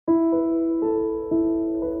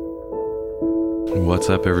What's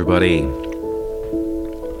up, everybody?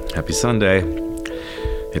 Happy Sunday.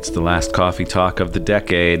 It's the last coffee talk of the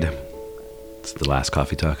decade. It's the last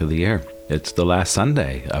coffee talk of the year. It's the last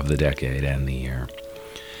Sunday of the decade and the year.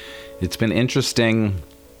 It's been interesting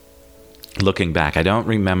looking back. I don't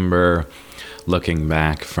remember looking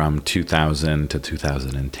back from 2000 to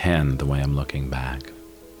 2010 the way I'm looking back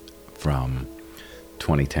from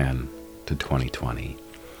 2010 to 2020.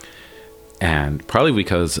 And probably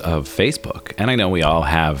because of Facebook. And I know we all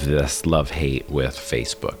have this love-hate with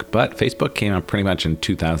Facebook. But Facebook came out pretty much in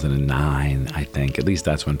 2009, I think. At least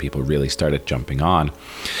that's when people really started jumping on.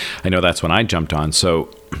 I know that's when I jumped on. So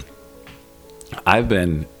I've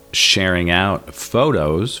been sharing out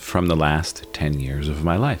photos from the last 10 years of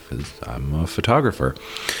my life, as I'm a photographer.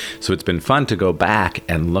 So it's been fun to go back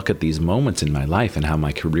and look at these moments in my life and how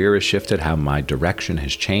my career has shifted, how my direction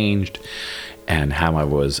has changed, and how I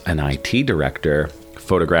was an IT director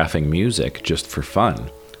photographing music just for fun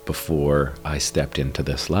before I stepped into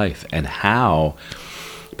this life. And how,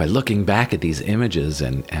 by looking back at these images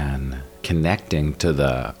and connecting to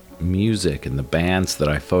the music and the bands that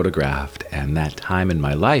I photographed and that time in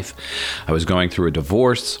my life, I was going through a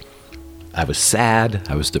divorce. I was sad.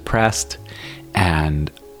 I was depressed. And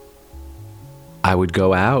I would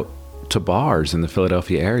go out to bars in the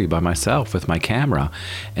Philadelphia area by myself with my camera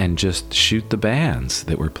and just shoot the bands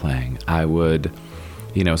that were playing. I would,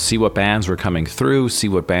 see what bands were coming through, see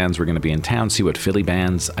what bands were going to be in town, see what Philly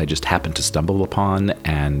bands I just happened to stumble upon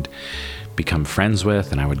and become friends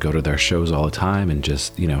with. And I would go to their shows all the time and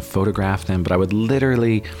just, photograph them. But I would say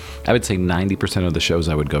 90% of the shows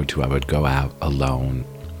I would go to, I would go out alone,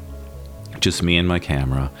 just me and my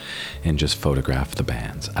camera, and just photograph the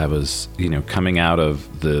bands. I was, coming out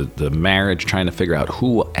of the marriage, trying to figure out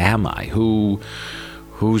who am I,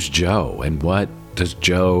 who's Joe, and what does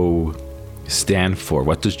Joe stand for?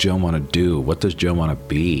 What does Joe want to do? What does Joe want to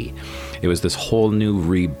be? It was this whole new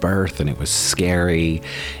rebirth, and it was scary.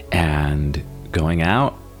 And going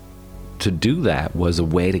out to do that was a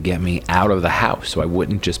way to get me out of the house, so I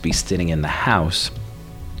wouldn't just be sitting in the house.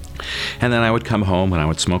 And then I would come home and I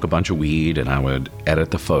would smoke a bunch of weed and I would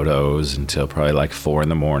edit the photos until probably like 4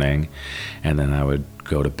 a.m. And then I would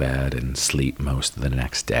go to bed and sleep most of the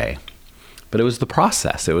next day. But it was the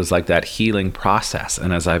process. It was like that healing process.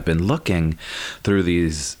 And as I've been looking through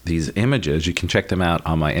these images, you can check them out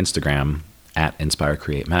on my Instagram at Inspire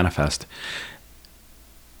Create Manifest.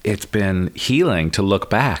 It's been healing to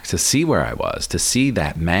look back, to see where I was, to see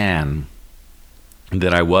that man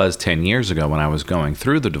that I was 10 years ago when I was going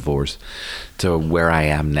through the divorce to where I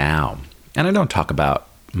am now. And I don't talk about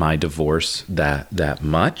my divorce that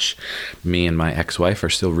much. Me and my ex-wife are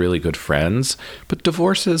still really good friends, but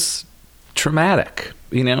divorce is traumatic.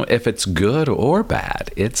 If it's good or bad,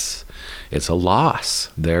 it's a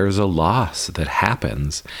loss. There's a loss that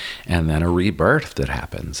happens and then a rebirth that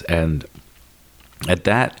happens. And at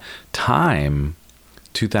that time,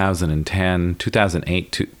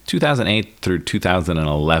 2008 through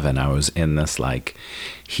 2011, I was in this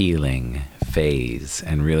healing phase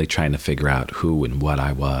and really trying to figure out who and what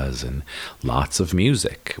I was, and lots of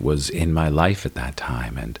music was in my life at that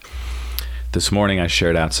time. And this morning I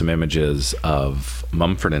shared out some images of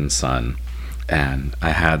Mumford & Son, and I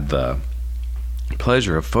had the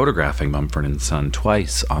pleasure of photographing Mumford & Son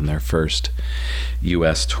twice on their first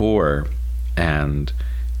US tour, and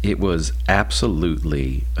it was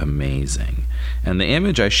absolutely amazing. And the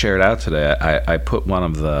image I shared out today, I put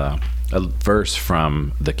a verse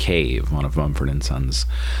from The Cave, one of Mumford & Son's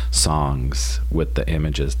songs, with the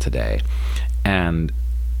images today. And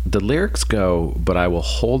the lyrics go, "But I will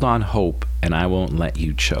hold on hope, and I won't let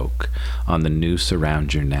you choke on the noose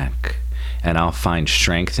around your neck. And I'll find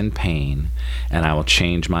strength in pain, and I will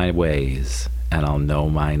change my ways, and I'll know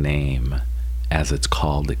my name as it's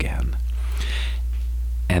called again."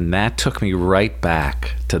 And that took me right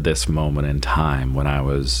back to this moment in time when I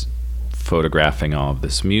was photographing all of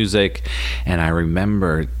this music. And I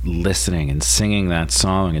remember listening and singing that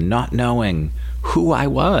song and not knowing who I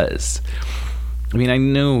was. I mean, I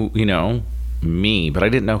knew, me, but I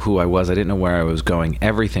didn't know who I was. I didn't know where I was going.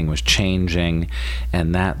 Everything was changing.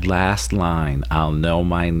 And that last line, "I'll know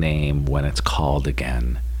my name when it's called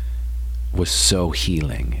again," was so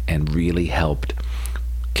healing and really helped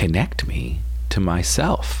connect me to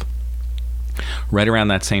myself. Right around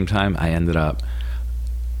that same time, I ended up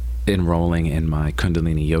enrolling in my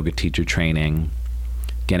Kundalini yoga teacher training,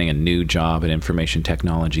 getting a new job in information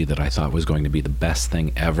technology that I thought was going to be the best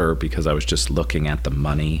thing ever because I was just looking at the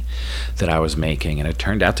money that I was making, and it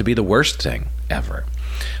turned out to be the worst thing ever.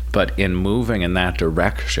 But in moving in that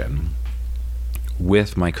direction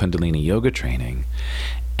with my Kundalini yoga training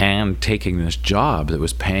and taking this job that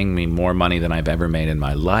was paying me more money than I've ever made in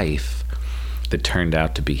my life, that turned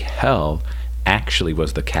out to be hell, actually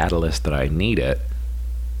was the catalyst that I needed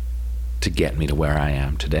to get me to where I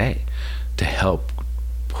am today, to help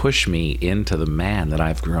push me into the man that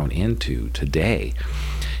I've grown into today.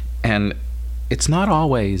 And it's not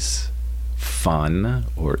always fun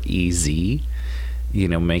or easy,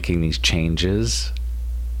 making these changes,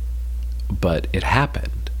 but it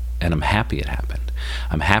happened, and I'm happy it happened.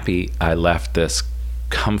 I'm happy I left this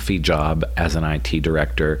comfy job as an IT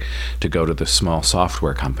director to go to the small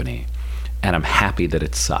software company, and I'm happy that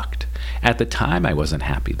it sucked. At the time, I wasn't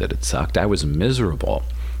happy that it sucked. I was miserable.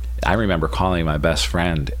 I remember calling my best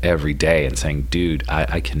friend every day and saying, dude,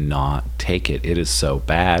 I cannot take it. It is so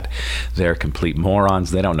bad. They're complete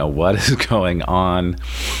morons. They don't know what is going on.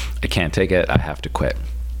 I can't take it. I have to quit.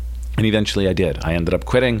 And eventually I did. I ended up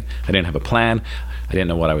quitting. I didn't have a plan. I didn't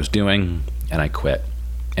know what I was doing, and I quit.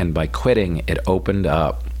 And by quitting, it opened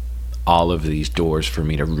up all of these doors for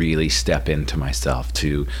me to really step into myself,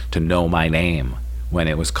 to know my name when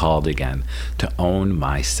it was called again, to own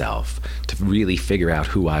myself, to really figure out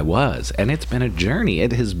who I was. And it's been a journey.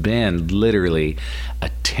 It has been literally a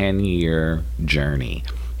 10-year journey.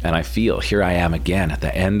 And I feel here I am again at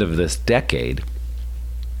the end of this decade,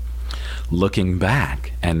 looking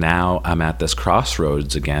back, and now I'm at this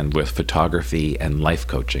crossroads again with photography and life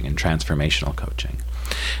coaching and transformational coaching.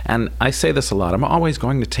 And I say this a lot, I'm always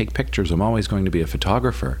going to take pictures, I'm always going to be a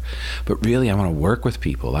photographer, but really I want to work with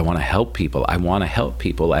people, I want to help people, I want to help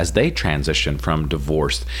people as they transition from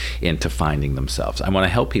divorce into finding themselves. I want to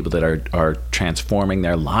help people that are transforming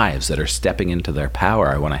their lives, that are stepping into their power.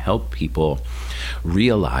 I want to help people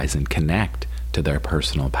realize and connect to their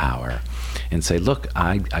personal power and say, look,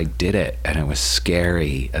 I did it, and it was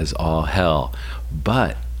scary as all hell,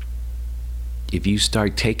 but if you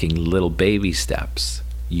start taking little baby steps,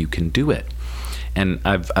 you can do it. And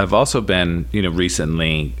I've also been,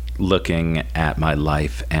 recently looking at my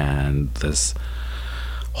life and this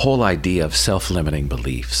whole idea of self-limiting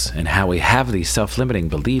beliefs, and how we have these self-limiting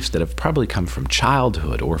beliefs that have probably come from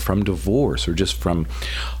childhood or from divorce or just from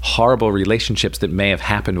horrible relationships that may have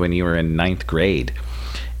happened when you were in 9th grade.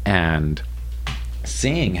 And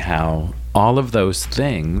seeing how all of those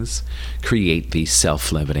things create these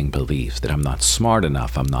self-limiting beliefs that I'm not smart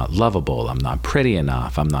enough, I'm not lovable, I'm not pretty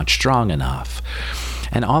enough, I'm not strong enough.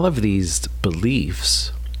 And all of these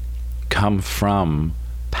beliefs come from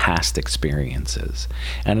past experiences.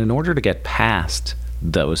 And in order to get past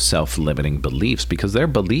those self-limiting beliefs, because they're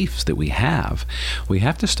beliefs that we have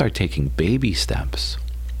to start taking baby steps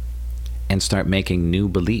and start making new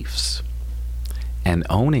beliefs and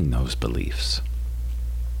owning those beliefs.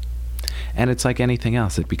 And it's like anything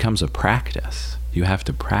else, it becomes a practice. You have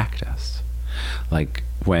to practice. Like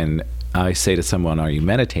when I say to someone, are you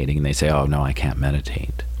meditating? And they say, oh no, I can't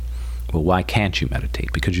meditate. Well, why can't you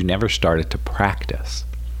meditate? Because you never started to practice.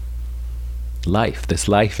 This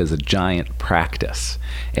life is a giant practice.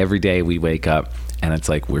 Every day we wake up and it's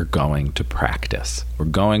like we're going to practice. We're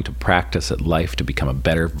going to practice at life to become a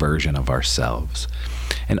better version of ourselves.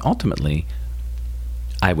 And ultimately,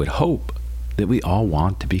 I would hope that we all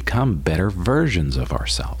want to become better versions of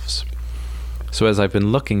ourselves. So as I've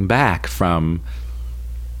been looking back from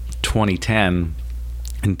 2010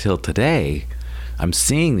 until today, I'm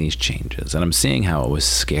seeing these changes, and I'm seeing how it was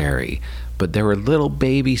scary, but there were little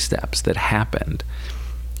baby steps that happened.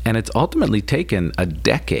 And it's ultimately taken a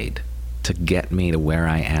decade to get me to where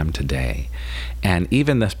I am today. And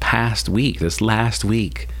even this last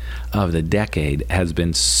week of the decade has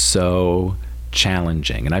been so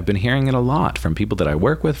challenging. And I've been hearing it a lot from people that I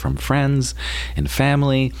work with, from friends and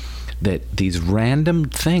family, that these random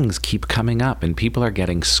things keep coming up and people are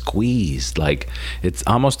getting squeezed. Like it's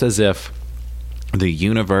almost as if the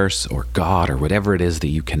universe or God or whatever it is that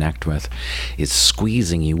you connect with is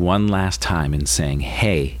squeezing you one last time and saying,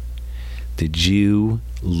 hey, did you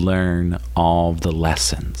learn all the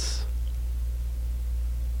lessons?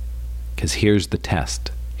 Because here's the test.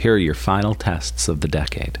 Here are your final tests of the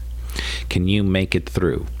decade. Can you make it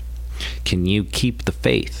through? Can you keep the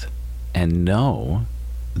faith and know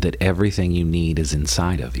that everything you need is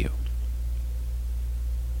inside of you?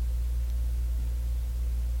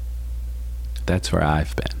 That's where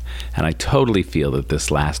I've been. And I totally feel that this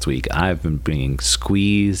last week I've been being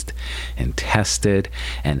squeezed and tested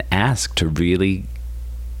and asked to really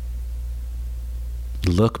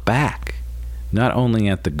look back, not only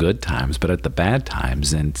at the good times, but at the bad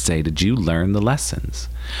times, and say, did you learn the lessons?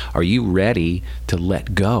 Are you ready to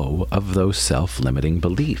let go of those self-limiting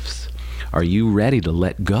beliefs? Are you ready to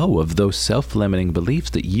let go of those self-limiting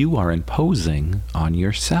beliefs that you are imposing on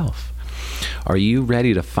yourself? Are you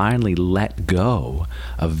ready to finally let go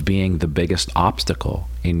of being the biggest obstacle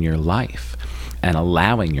in your life and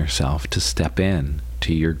allowing yourself to step in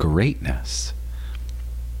to your greatness?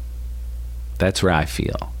 That's where I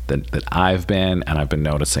feel that I've been, and I've been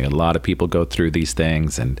noticing a lot of people go through these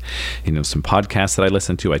things. And, some podcasts that I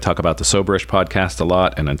listen to, I talk about the Soberish podcast a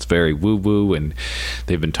lot, and it's very woo-woo, and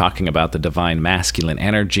they've been talking about the divine masculine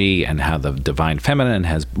energy and how the divine feminine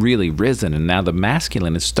has really risen, and now the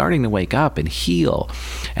masculine is starting to wake up and heal,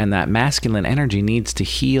 and that masculine energy needs to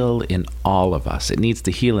heal in all of us. It needs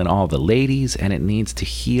to heal in all the ladies, and it needs to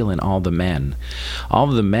heal in all the men. All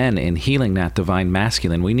of the men, in healing that divine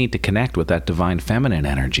masculine, we need to connect with that divine feminine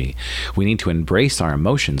energy. We need to embrace our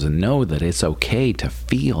emotions and know that it's okay to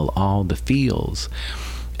feel all the feels.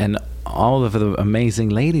 And all of the amazing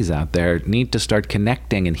ladies out there need to start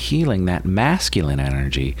connecting and healing that masculine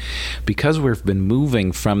energy, because we've been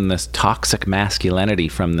moving from this toxic masculinity,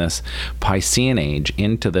 from this Piscean age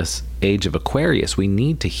into this age of Aquarius. We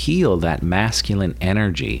need to heal that masculine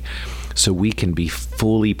energy so we can be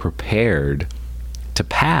fully prepared to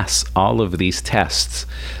pass all of these tests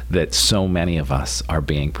that so many of us are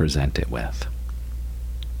being presented with.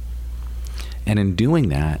 And in doing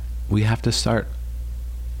that, we have to start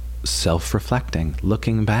self-reflecting,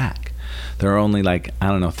 looking back. There are only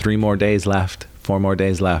 3 more days left, 4 more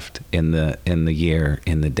days left in the year,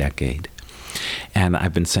 in the decade. And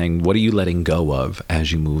I've been saying, what are you letting go of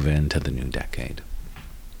as you move into the new decade?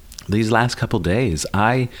 These last couple days,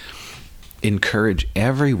 I encourage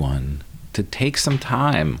everyone to take some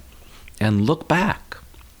time and look back.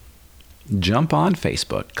 Jump on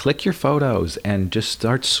Facebook, click your photos, and just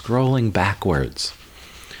start scrolling backwards.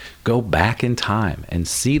 Go back in time and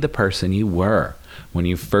see the person you were when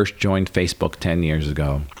you first joined Facebook 10 years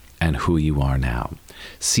ago and who you are now.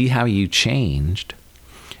 See how you changed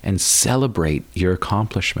and celebrate your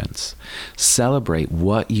accomplishments. Celebrate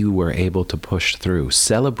what you were able to push through.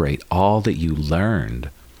 Celebrate all that you learned.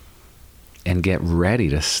 And get ready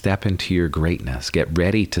to step into your greatness. Get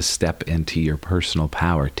ready to step into your personal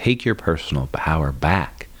power. Take your personal power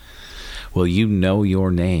back. Will you know your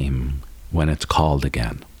name when it's called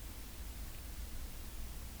again?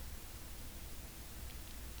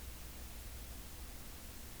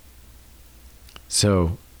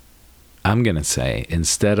 So I'm going to say,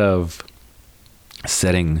 instead of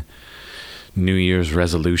setting New Year's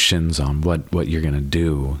resolutions on what you're going to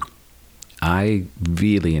do, I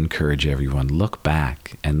really encourage everyone, look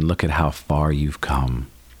back and look at how far you've come.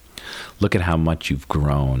 Look at how much you've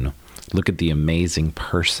grown. Look at the amazing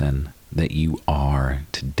person that you are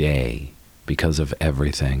today because of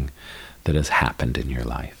everything that has happened in your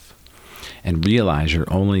life. And realize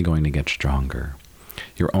you're only going to get stronger.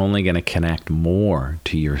 You're only going to connect more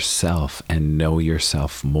to yourself and know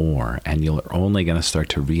yourself more. And you're only going to start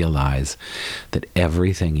to realize that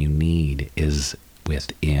everything you need is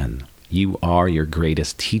within. You are your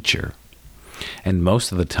greatest teacher. And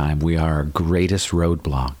most of the time, we are our greatest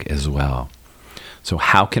roadblock as well. So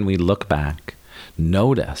how can we look back,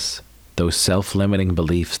 notice those self-limiting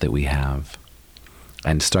beliefs that we have,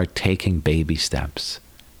 and start taking baby steps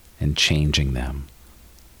and changing them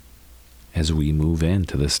as we move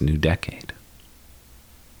into this new decade?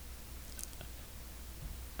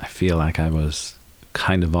 I feel like I was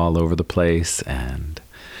kind of all over the place and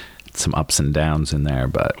some ups and downs in there,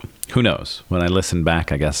 but who knows? When I listen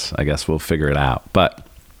back, I guess we'll figure it out. But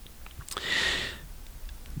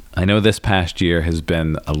I know this past year has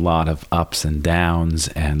been a lot of ups and downs,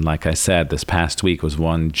 and like I said, this past week was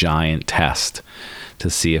one giant test to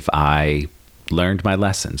see if I learned my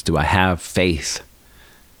lessons. Do I have faith?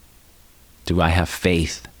 Do I have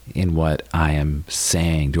faith in what I am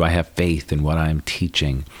saying? Do I have faith in what I am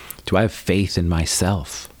teaching? Do I have faith in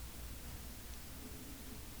myself?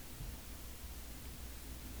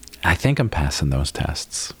 I think I'm passing those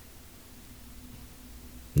tests.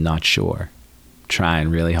 Not sure.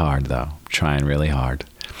 Trying really hard, though. Trying really hard.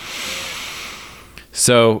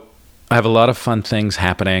 So I have a lot of fun things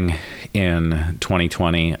happening in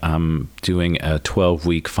 2020. I'm doing a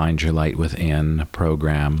 12-week Find Your Light Within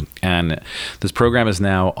program. And this program is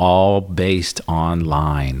now all based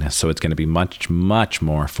online. So it's going to be much, much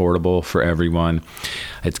more affordable for everyone.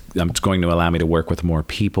 It's going to allow me to work with more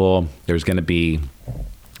people. There's going to be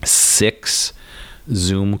 6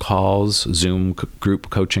 Zoom calls, Zoom group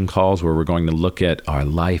coaching calls, where we're going to look at our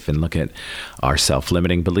life and look at our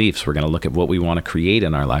self-limiting beliefs. We're going to look at what we want to create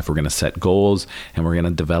in our life. We're going to set goals, and we're going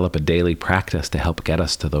to develop a daily practice to help get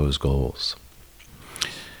us to those goals.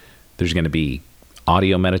 There's going to be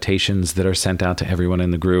audio meditations that are sent out to everyone in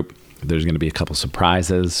the group. There's going to be a couple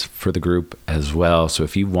surprises for the group as well. So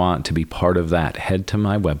if you want to be part of that, head to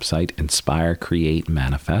my website, Inspire, Create,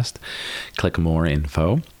 Manifest, click more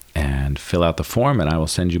info and fill out the form, and I will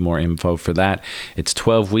send you more info for that. It's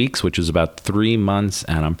 12 weeks, which is about 3 months,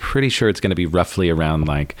 and I'm pretty sure it's going to be roughly around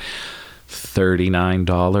like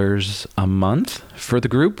 $39 a month for the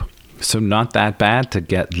group. So not that bad to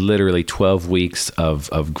get literally 12 weeks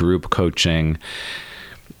of group coaching,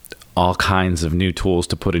 all kinds of new tools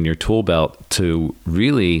to put in your tool belt to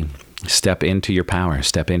really step into your power,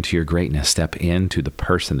 step into your greatness, step into the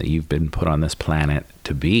person that you've been put on this planet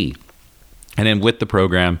to be. And then with the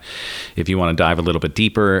program, if you want to dive a little bit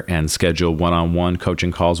deeper and schedule one-on-one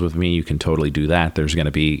coaching calls with me, you can totally do that. There's going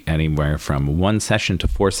to be anywhere from 1 session to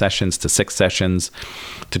 4 sessions to 6 sessions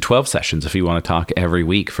to 12 sessions. If you want to talk every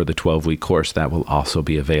week for the 12-week course, that will also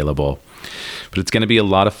be available. But it's going to be a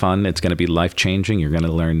lot of fun. It's going to be life-changing. You're going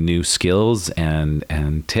to learn new skills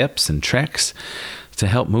and tips and tricks to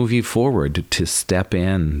help move you forward, to step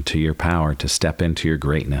into your power, to step into your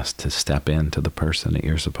greatness, to step into the person that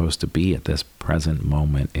you're supposed to be at this present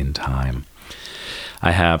moment in time. I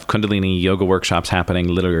have Kundalini yoga workshops happening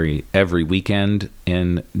literally every weekend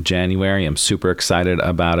in January. I'm super excited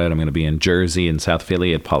about it. I'm going to be in Jersey, in South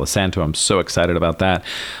Philly at Palo Santo. I'm so excited about that.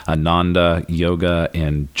 Ananda Yoga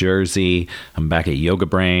in Jersey. I'm back at Yoga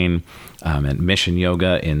Brain, at Mission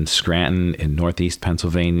Yoga in Scranton in Northeast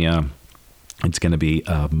Pennsylvania. It's going to be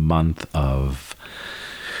a month of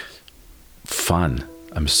fun.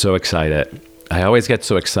 I'm so excited. I always get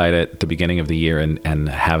so excited at the beginning of the year and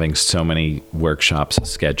having so many workshops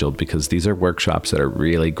scheduled, because these are workshops that are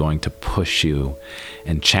really going to push you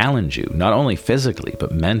and challenge you, not only physically,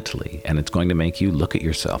 but mentally. And it's going to make you look at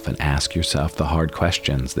yourself and ask yourself the hard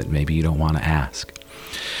questions that maybe you don't want to ask.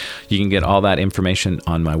 You can get all that information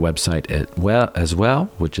on my website as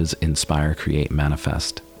well, which is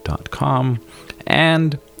inspirecreatemanifest.com.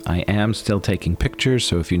 And I am still taking pictures,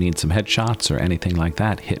 so if you need some headshots or anything like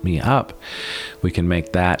that, hit me up. We can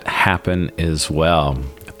make that happen as well.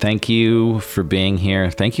 Thank you for being here.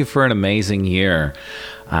 Thank you for an amazing year.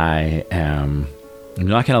 I'm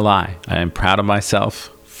not going to lie, I am proud of myself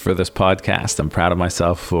for this podcast. I'm proud of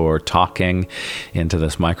myself for talking into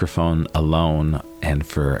this microphone alone and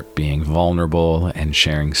for being vulnerable and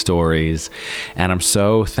sharing stories. And I'm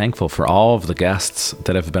so thankful for all of the guests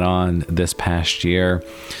that have been on this past year.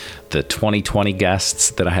 The 2020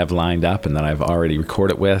 guests that I have lined up and that I've already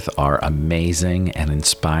recorded with are amazing and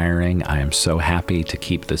inspiring. I am so happy to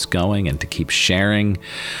keep this going and to keep sharing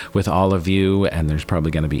with all of you. And there's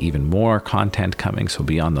probably going to be even more content coming, so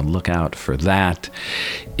be on the lookout for that.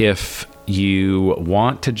 If you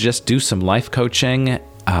want to just do some life coaching,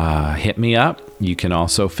 hit me up. You can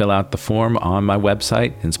also fill out the form on my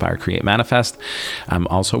website, Inspire, Create, Manifest. I'm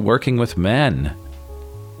also working with men.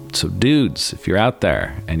 So dudes, if you're out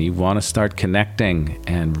there and you want to start connecting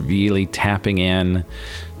and really tapping in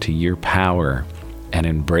to your power and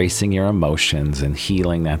embracing your emotions and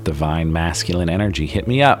healing that divine masculine energy, hit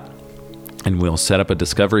me up and we'll set up a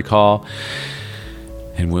discovery call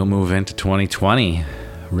and we'll move into 2020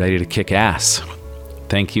 ready to kick ass.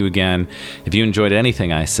 Thank you again. If you enjoyed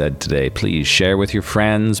anything I said today, please share with your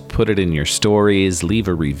friends, put it in your stories, leave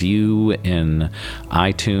a review in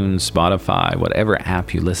iTunes, Spotify, whatever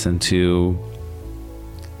app you listen to.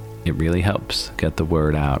 It really helps get the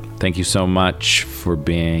word out. Thank you so much for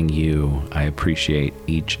being you. I appreciate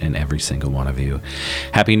each and every single one of you.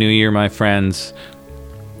 Happy New Year, my friends.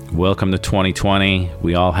 Welcome to 2020.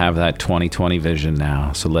 We all have that 2020 vision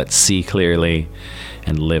now. So let's see clearly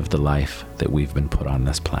and live the life that we've been put on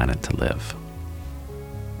this planet to live.